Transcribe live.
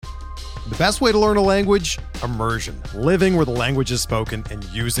The best way to learn a language? Immersion. Living where the language is spoken and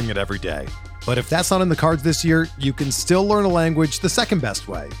using it every day. But if that's not in the cards this year, you can still learn a language the second best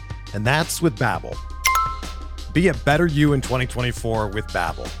way, and that's with Babbel. Be a better you in 2024 with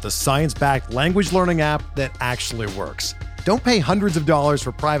Babbel, the science-backed language learning app that actually works. Don't pay hundreds of dollars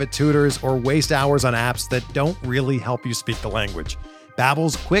for private tutors or waste hours on apps that don't really help you speak the language.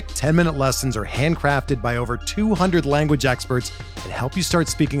 Babbel's quick 10-minute lessons are handcrafted by over 200 language experts and help you start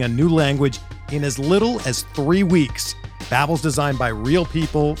speaking a new language in as little as 3 weeks. Babbel's designed by real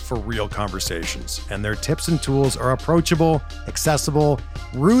people for real conversations, and their tips and tools are approachable, accessible,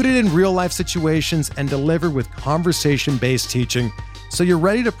 rooted in real-life situations, and delivered with conversation-based teaching, so you're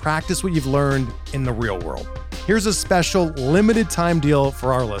ready to practice what you've learned in the real world. Here's a special limited-time deal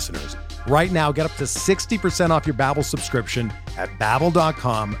for our listeners. Right now, get up to 60% off your Babbel subscription at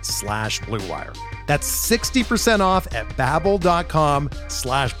babbel.com/Blue Wire. That's 60% off at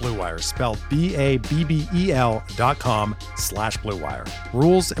babbel.com/Blue Wire, spelled BABBEL.com/Blue Wire.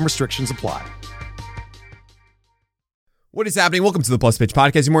 Rules and restrictions apply. What is happening? Welcome to the Plus Pitch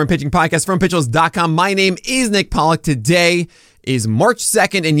Podcast, your morning pitching podcast from Pitchers.com. My name is Nick Pollack. Today is March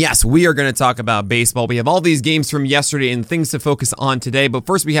 2nd, and yes, we are going to talk about baseball. We have all these games from yesterday and things to focus on today, but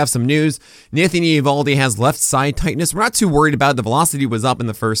first we have some news. Nathan Eovaldi has left side tightness. We're not too worried about it. The velocity was up in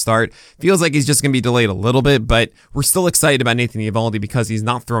the first start. Feels like he's just going to be delayed a little bit, but we're still excited about Nathan Eovaldi because he's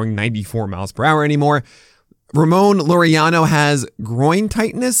not throwing 94 miles per hour anymore. Ramon Laureano has groin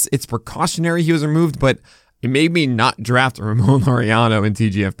tightness. It's precautionary. He was removed, but it made me not draft Ramon Laureano in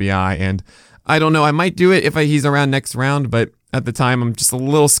TGFBI, and I don't know. I might do it if he's around next round, but at the time, I'm just a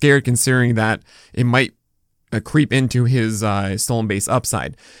little scared considering that it might creep into his stolen base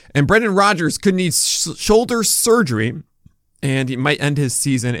upside. And Brendan Rodgers could need shoulder surgery, and he might end his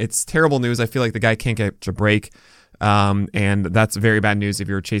season. It's terrible news. I feel like the guy can't get a break, and that's very bad news if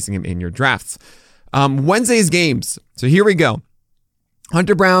you're chasing him in your drafts. Wednesday's games. So here we go.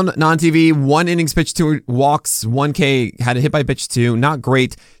 Hunter Brown, non-TV, 1 innings pitched, 2 walks, 1K, had a hit by pitch 2. Not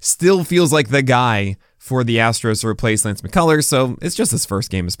great. Still feels like the guy for the Astros to replace Lance McCullers, so it's just his first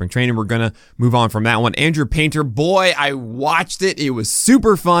game of spring training. We're going to move on from that one. Andrew Painter, boy, I watched it. It was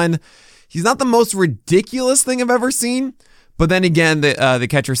super fun. He's not the most ridiculous thing I've ever seen, but then again, the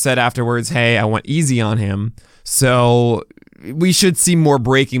catcher said afterwards, hey, I went easy on him, so we should see more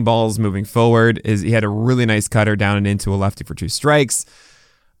breaking balls moving forward. He had a really nice cutter down and into a lefty for 2 strikes.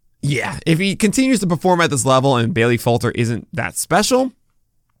 Yeah, if he continues to perform at this level and Bailey Falter isn't that special,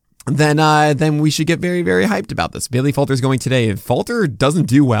 then we should get very, very hyped about this. Bailey Falter's going today. If Falter doesn't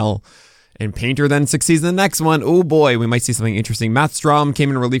do well and Painter then succeeds in the next one, oh boy, we might see something interesting. Matt Strahm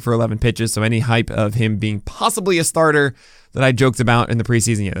came in relief for 11 pitches, so any hype of him being possibly a starter that I joked about in the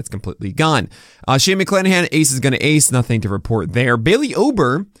preseason, yeah, that's completely gone. Shane McClanahan, ace is going to ace. Nothing to report there. Bailey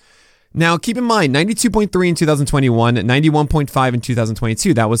Ober, now keep in mind, 92.3 in 2021, 91.5 in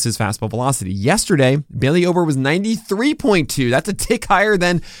 2022. That was his fastball velocity. Yesterday, Bailey Ober was 93.2. That's a tick higher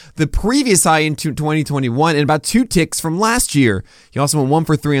than the previous high in 2021 and about 2 ticks from last year. He also went 1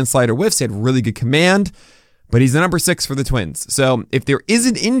 for 3 on slider whiffs. He had really good command, but he's the number 6 for the Twins. So if there is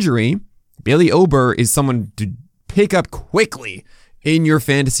an injury, Bailey Ober is someone to pick up quickly in your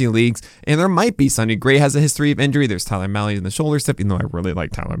fantasy leagues, and there might be. Sonny Gray has a history of injury. There's Tyler Mahle in the shoulder step, even though I really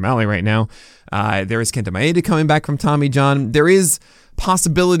like Tyler Mahle right now. There is Kenta Maeda coming back from Tommy John. There is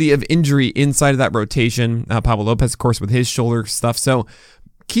possibility of injury inside of that rotation. Pablo Lopez, of course, with his shoulder stuff. So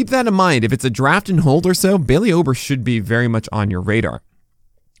keep that in mind. If it's a draft and hold or so, Bailey Ober should be very much on your radar.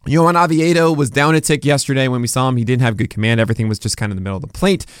 Yohan Oviedo was down a tick yesterday when we saw him. He didn't have good command. Everything was just kind of in the middle of the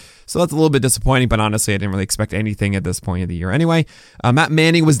plate. So that's a little bit disappointing, but honestly, I didn't really expect anything at this point of the year anyway. Matt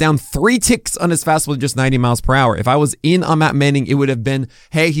Manning was down 3 ticks on his fastball to just 90 miles per hour. If I was in on Matt Manning, it would have been,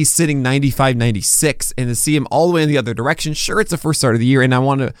 hey, he's sitting 95, 96, and to see him all the way in the other direction, sure, it's the first start of the year, and I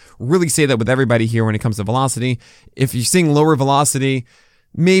want to really say that with everybody here when it comes to velocity. If you're seeing lower velocity,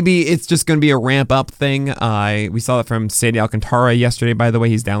 maybe it's just going to be a ramp up thing. We saw that from Sandy Alcantara yesterday, by the way.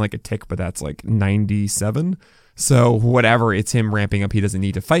 He's down like a tick, but that's like 97. So whatever, it's him ramping up. He doesn't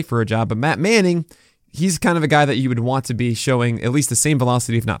need to fight for a job. But Matt Manning, he's kind of a guy that you would want to be showing at least the same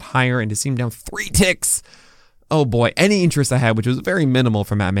velocity, if not higher. And to see him down 3 ticks, oh boy, any interest I had, which was very minimal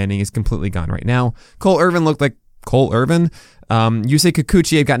for Matt Manning, is completely gone right now. Cole Irvin looked like Cole Irvin. Yusei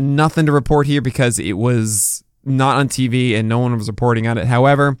Kikuchi, I've got nothing to report here because it was not on TV and no one was reporting on it.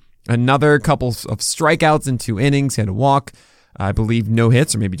 However, another couple of strikeouts in 2 innings. He had a walk. I believe no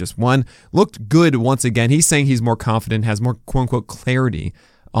hits or maybe just 1. Looked good once again. He's saying he's more confident, has more quote-unquote clarity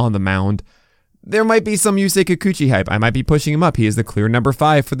on the mound. There might be some Yusei Kikuchi hype. I might be pushing him up. He is the clear number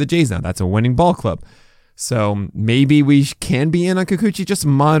 5 for the Jays now. That's a winning ball club. So maybe we can be in on Kikuchi. Just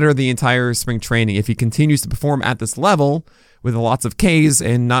monitor the entire spring training. If he continues to perform at this level with lots of Ks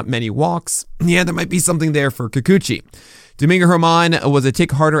and not many walks, yeah, there might be something there for Kikuchi. Domingo Germán was a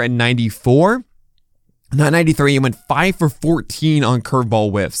tick harder at 94. Not 93. He went 5 for 14 on curveball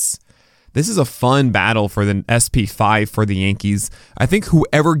whiffs. This is a fun battle for the SP5 for the Yankees. I think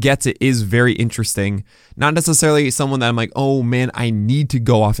whoever gets it is very interesting. Not necessarily someone that I'm like, oh man, I need to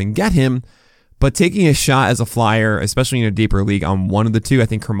go off and get him. But taking a shot as a flyer, especially in a deeper league on one of the two, I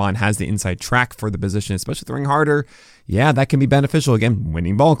think Germán has the inside track for the position, especially throwing harder. Yeah, that can be beneficial. Again,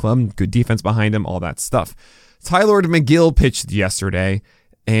 winning ball club, good defense behind him, all that stuff. Tylor Megill pitched yesterday,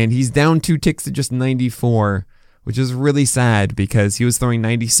 and he's down 2 ticks to just 94, which is really sad because he was throwing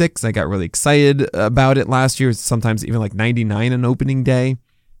 96. I got really excited about it last year, sometimes even like 99 on opening day.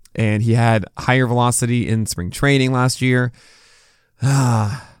 And he had higher velocity in spring training last year.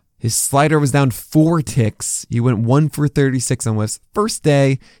 His slider was down 4 ticks. He went 1 for 36 on whiffs. First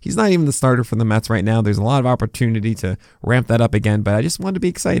day, he's not even the starter for the Mets right now. There's a lot of opportunity to ramp that up again, but I just wanted to be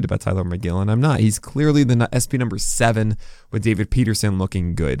excited about Tylor Megill, and I'm not. He's clearly the SP number 7 with David Peterson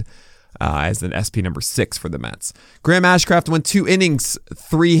looking good as an SP number 6 for the Mets. Graham Ashcraft went 2 innings,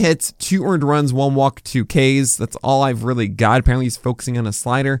 3 hits, 2 earned runs, 1 walk, 2 Ks. That's all I've really got. Apparently he's focusing on a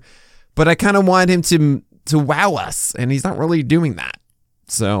slider, but I kind of wanted him to wow us, and he's not really doing that.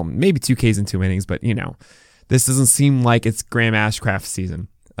 So maybe 2 Ks in 2 innings, but this doesn't seem like it's Graham Ashcraft's season.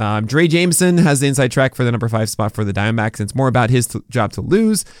 Dre Jameson has the inside track for the number 5 spot for the Diamondbacks. It's more about his job to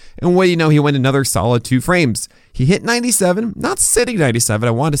lose. And what do you know? He went another solid 2 frames. He hit 97, not sitting 97.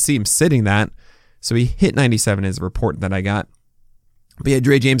 I wanted to see him sitting that. So he hit 97 is a report that I got. But yeah,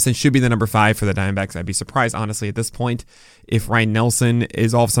 Dre Jameson should be the number 5 for the Diamondbacks. I'd be surprised, honestly, at this point, if Ryan Nelson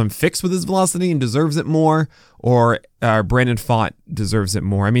is all of a sudden fixed with his velocity and deserves it more, or Brandon Pfaadt deserves it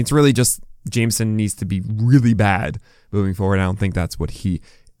more. I mean, it's really just Jameson needs to be really bad moving forward. I don't think that's what he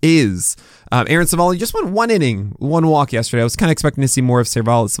is. Aaron Civale just went 1 inning, 1 walk yesterday. I was kind of expecting to see more of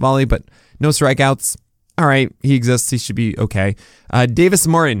Civale, but no strikeouts. All right, he exists. He should be okay. Davis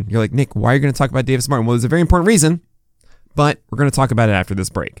Martin. You're like, Nick, why are you going to talk about Davis Martin? Well, there's a very important reason, but we're going to talk about it after this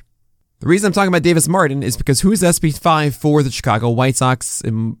break. The reason I'm talking about Davis Martin is because who's SP5 for the Chicago White Sox?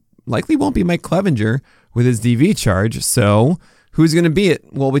 It likely won't be Mike Clevinger with his DV charge. So who's going to be it?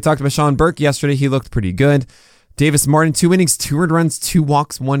 Well, we talked about Sean Burke yesterday. He looked pretty good. Davis Martin, 2 innings, 2 earned runs, 2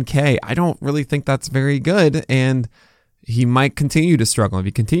 walks, 1 K. I don't really think that's very good, and he might continue to struggle. If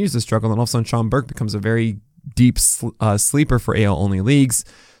he continues to struggle, then all of a sudden Sean Burke becomes a very deep sleeper for AL-only leagues.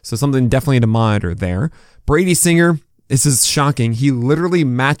 So something definitely to monitor there. Brady Singer, this is shocking. He literally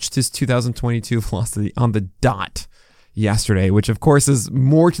matched his 2022 velocity on the dot yesterday, which of course is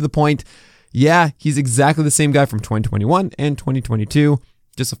more to the point. Yeah, he's exactly the same guy from 2021 and 2022.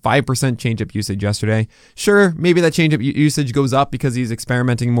 Just a 5% changeup usage yesterday. Sure, maybe that changeup usage goes up because he's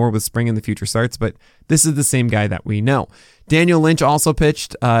experimenting more with spring in the future starts, but this is the same guy that we know. Daniel Lynch also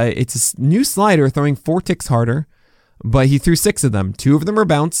pitched. It's a new slider throwing 4 ticks harder, but he threw 6 of them. 2 of them were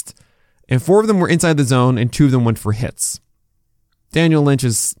bounced, and 4 of them were inside the zone, and 2 of them went for hits. Daniel Lynch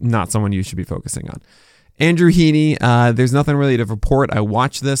is not someone you should be focusing on. Andrew Heaney, there's nothing really to report. I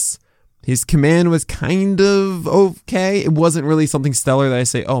watched this. His command was kind of okay. It wasn't really something stellar that I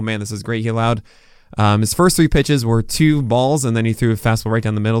say, oh man, this is great. He allowed his first 3 pitches were 2 balls, and then he threw a fastball right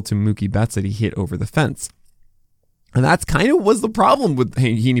down the middle to Mookie Betts that he hit over the fence. And that's kind of was the problem with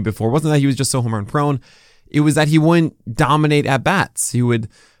Heaney before. It wasn't that he was just so home run prone. It was that he wouldn't dominate at bats. He would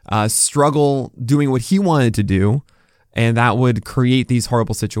struggle doing what he wanted to do, and that would create these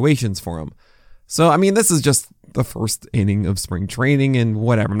horrible situations for him. So, I mean, this is just the first inning of spring training and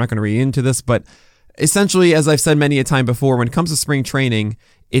whatever. I'm not going to read into this, but essentially, as I've said many a time before, when it comes to spring training,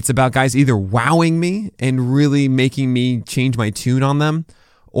 it's about guys either wowing me and really making me change my tune on them,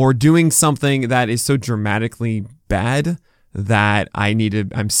 or doing something that is so dramatically bad that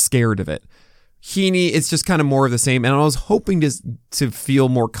I'm scared of it. Heaney, it's just kind of more of the same, and I was hoping to feel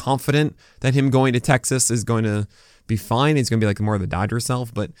more confident that him going to Texas is going to be fine. He's going to be like more of the Dodger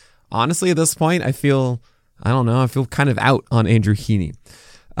self, but honestly, at this point, I feel kind of out on Andrew Heaney.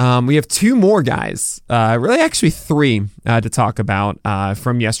 We have 2 more guys, really actually 3 to talk about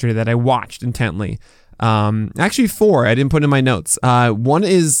from yesterday that I watched intently. Actually 4, I didn't put in my notes. One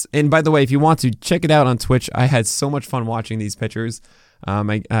is, and by the way, if you want to check it out on Twitch, I had so much fun watching these pitchers.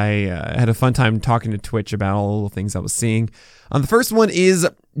 I had a fun time talking to Twitch about all the things I was seeing. The first one is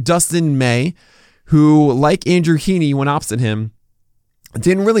Dustin May, who, like Andrew Heaney, went opposite him,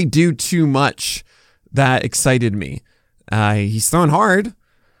 didn't really do too much that excited me. He's throwing hard,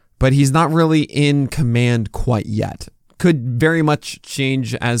 but he's not really in command quite yet. Could very much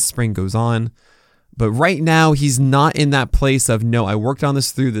change as spring goes on. But right now, he's not in that place of, no, I worked on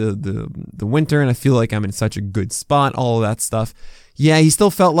this through the winter and I feel like I'm in such a good spot, all of that stuff. Yeah, he still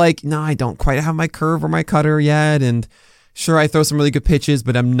felt like, no, I don't quite have my curve or my cutter yet. And sure, I throw some really good pitches,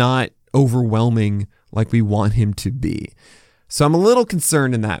 but I'm not overwhelming like we want him to be. So I'm a little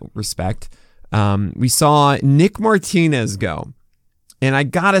concerned in that respect. We saw Nick Martinez go. And I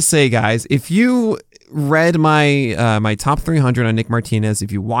gotta say, guys, if you read my top 300 on Nick Martinez,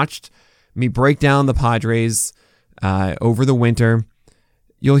 if you watched me break down the Padres over the winter,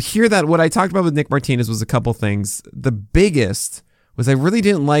 you'll hear that what I talked about with Nick Martinez was a couple things. The biggest was I really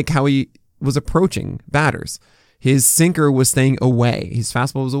didn't like how he was approaching batters. His sinker was staying away. His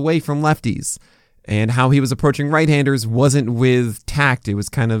fastball was away from lefties. And how he was approaching right-handers wasn't with tact. It was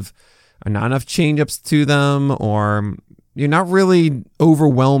kind of not enough change-ups to them, or you're not really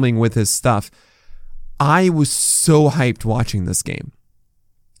overwhelming with his stuff. I was so hyped watching this game.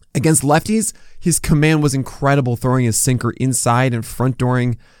 Against lefties, his command was incredible, throwing his sinker inside and front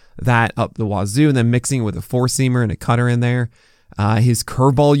dooring that up the wazoo, and then mixing it with a four-seamer and a cutter in there. His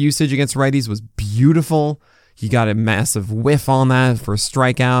curveball usage against righties was beautiful. He got a massive whiff on that for a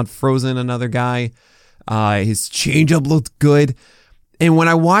strikeout, frozen another guy. His changeup looked good. And when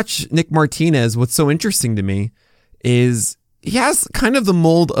I watch Nick Martinez, what's so interesting to me is he has kind of the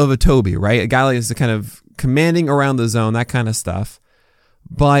mold of a Toby, right? A guy like is kind of commanding around the zone, that kind of stuff.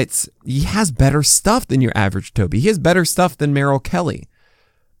 But he has better stuff than your average Toby. He has better stuff than Merrill Kelly.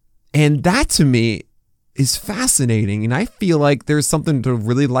 And that to me is fascinating. And I feel like there's something to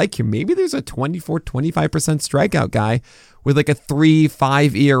really like here. Maybe there's a 24-25% strikeout guy with like a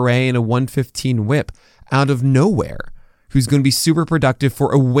 3.5 ERA and a 115 whip out of nowhere who's going to be super productive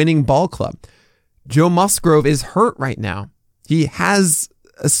for a winning ball club. Joe Musgrove is hurt right now. He has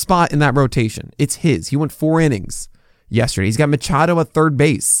a spot in that rotation. It's his. He went 4 innings yesterday. He's got Machado at third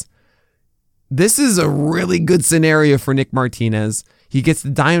base. This is a really good scenario for Nick Martinez. He gets the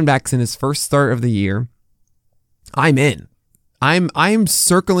Diamondbacks in his first start of the year. I'm in. I'm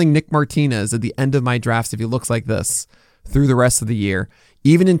circling Nick Martinez at the end of my drafts if he looks like this through the rest of the year,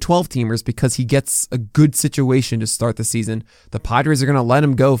 even in 12-teamers, because he gets a good situation to start the season. The Padres are going to let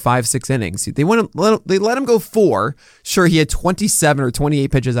him go 5-6 innings. They let him go 4. Sure, he had 27 or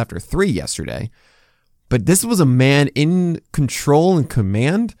 28 pitches after 3 yesterday. But this was a man in control and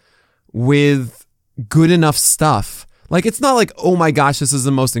command with good enough stuff. Like, it's not like, oh my gosh, this is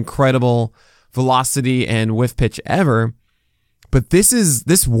the most incredible velocity and whiff pitch ever. But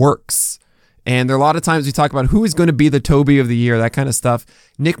this works. And there are a lot of times we talk about who is going to be the Toby of the year, that kind of stuff.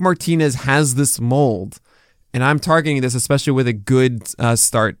 Nick Martinez has this mold. And I'm targeting this, especially with a good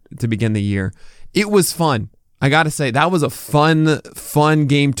start to begin the year. It was fun. I got to say, that was a fun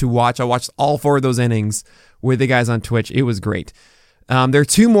game to watch. I watched all 4 of those innings with the guys on Twitch. It was great. There are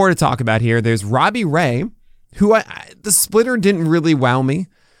 2 more to talk about here. There's Robbie Ray, who the splitter didn't really wow me.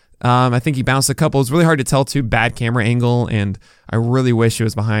 I think he bounced a couple. It was really hard to tell too. Bad camera angle, and I really wish it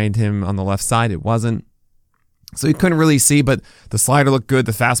was behind him on the left side. It wasn't. So you couldn't really see, but the slider looked good.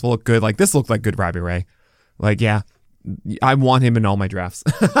 The fastball looked good. Like, this looked like good Robbie Ray. Like, yeah, I want him in all my drafts.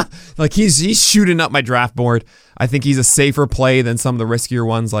 Like, he's shooting up my draft board. I think he's a safer play than some of the riskier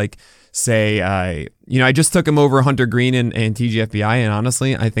ones, like, say, I just took him over Hunter Green and TGFBI, and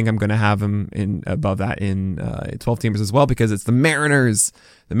honestly, I think I'm going to have him in above that in 12-teamers as well, because it's the Mariners.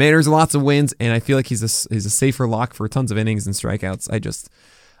 The Mariners are lots of wins, and I feel like he's a safer lock for tons of innings and strikeouts.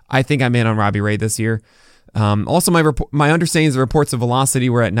 I think I'm in on Robbie Ray this year. Also, my understanding is the reports of velocity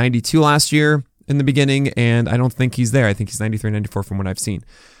were at 92 last year in the beginning, and I don't think he's there. I think he's 93, 94 from what I've seen.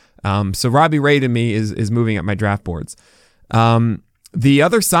 So Robbie Ray to me is moving up my draft boards. The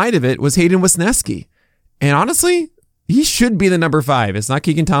other side of it was Hayden Wesneski. And honestly, he should be the number 5. It's not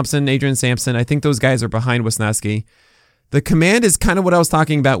Keegan Thompson, Adrian Sampson. I think those guys are behind Wesneski. The command is kind of what I was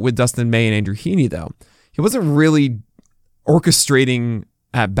talking about with Dustin May and Andrew Heaney, though. He wasn't really orchestrating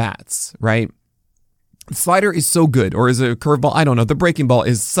at bats, right? The slider is so good, or is it a curveball? I don't know. The breaking ball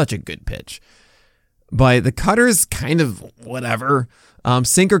is such a good pitch. But the cutter is kind of whatever.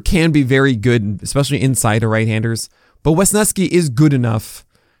 Sinker can be very good, especially inside to right-handers. But Wesneski is good enough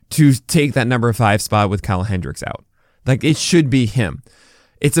to take that number 5 spot with Kyle Hendricks out. Like, it should be him.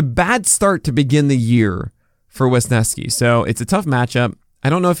 It's a bad start to begin the year for Wesneski, so it's a tough matchup. I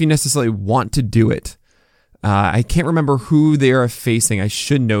don't know if you necessarily want to do it. I can't remember who they are facing. I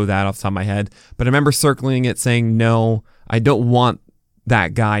should know that off the top of my head. But I remember circling it saying, no, I don't want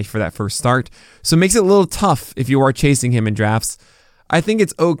that guy for that first start. So it makes it a little tough if you are chasing him in drafts. I think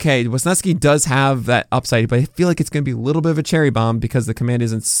it's okay. Wesneski does have that upside, but I feel like it's going to be a little bit of a cherry bomb because the command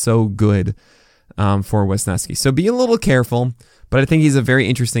isn't so good for Wesneski. So be a little careful, but I think he's a very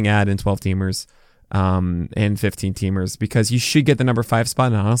interesting ad in 12-teamers. and 15 teamers, because he should get the number 5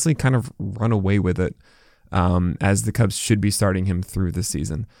 spot and honestly kind of run away with it, as the Cubs should be starting him through the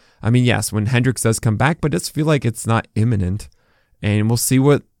season. I mean, yes, when Hendricks does come back, but it does feel like it's not imminent, and we'll see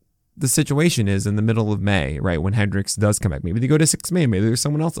what the situation is in the middle of May, right? When Hendricks does come back, maybe they go to 6 May, maybe there's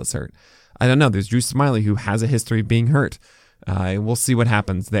someone else that's hurt. I don't know. There's Drew Smyly, who has a history of being hurt. We'll see what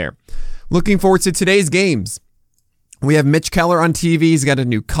happens there. Looking forward to today's games. We have Mitch Keller on TV. He's got a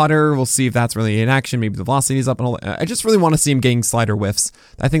new cutter. We'll see if that's really in action. Maybe the velocity is up and all that. I just really want to see him getting slider whiffs.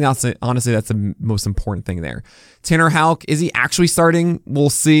 I think that's the most important thing there. Tanner Houck, is he actually starting? We'll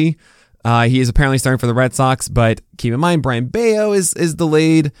see. He is apparently starting for the Red Sox, but keep in mind, Brian Bayo is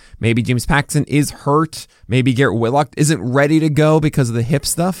delayed. Maybe James Paxton is hurt. Maybe Garrett Whitlock isn't ready to go because of the hip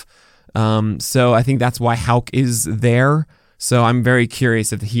stuff. So I think that's why Houck is there. So I'm very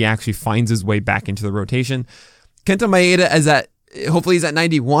curious if he actually finds his way back into the rotation. Kenta Maeda hopefully he's at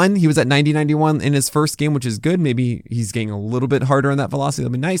 91. He was at 90-91 in his first game, which is good. Maybe he's getting a little bit harder on that velocity.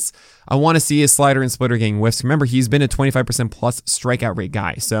 That'll be nice. I want to see his slider and splitter getting whiffs. Remember, he's been a 25% plus strikeout rate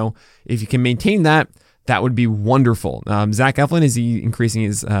guy. So if you can maintain that, that would be wonderful. Zach Eflin, is he increasing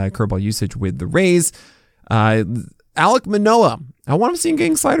his curveball usage with the Rays? Alek Manoah, I want to see him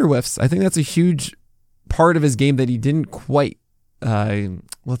getting slider whiffs. I think that's a huge part of his game that he didn't quite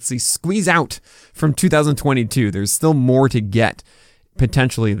squeeze out from 2022. There's still more to get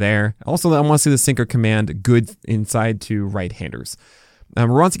potentially there. Also, I want to see the sinker command good inside to right-handers.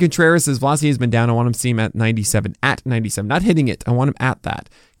 Roansy Contreras, his velocity has been down. I want him to see him at 97, not hitting it. I want him at that,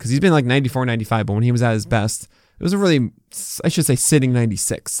 because he's been like 94, 95, but when he was at his best, it was a really, I should say, sitting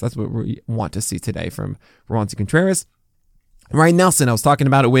 96. That's what we want to see today from Roansy Contreras. Ryan Nelson, I was talking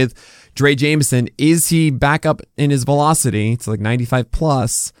about it with Dre Jameson. Is he back up in his velocity? It's like 95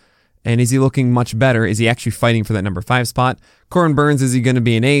 plus. And is he looking much better? Is he actually fighting for that number 5 spot? Corbin Burns, is he going to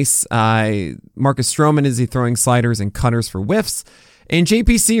be an ace? Marcus Stroman, is he throwing sliders and cutters for whiffs? And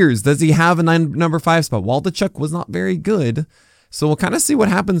JP Sears, does he have a number 5 spot? Waldichuk was not very good. So we'll kind of see what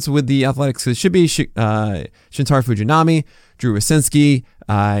happens with the Athletics. It should be Shintaro Fujinami, Drew Wyszynski,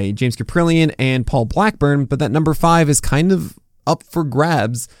 James Caprillion, and Paul Blackburn. But that number 5 is kind of up for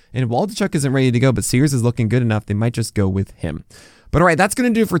grabs. And Waldichuk isn't ready to go, but Sears is looking good enough. They might just go with him. But all right, that's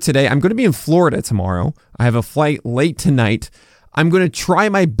going to do it for today. I'm going to be in Florida tomorrow. I have a flight late tonight. I'm going to try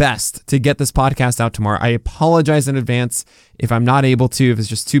my best to get this podcast out tomorrow. I apologize in advance if I'm not able to, if it's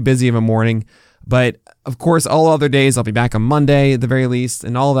just too busy of a morning. But of course, all other days, I'll be back on Monday at the very least,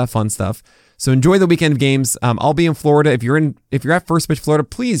 and all of that fun stuff. So enjoy the weekend of games. I'll be in Florida. If you're at First Pitch Florida,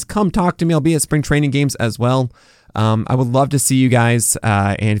 please come talk to me. I'll be at spring training games as well. I would love to see you guys.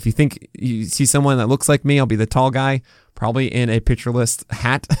 And if you think you see someone that looks like me, I'll be the tall guy, probably in a Pitcher List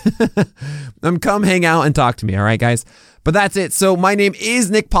hat. Come hang out and talk to me. All right, guys. But that's it. So my name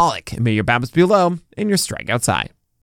is Nick Pollack, and may your BABIPs be low and your strikeouts high.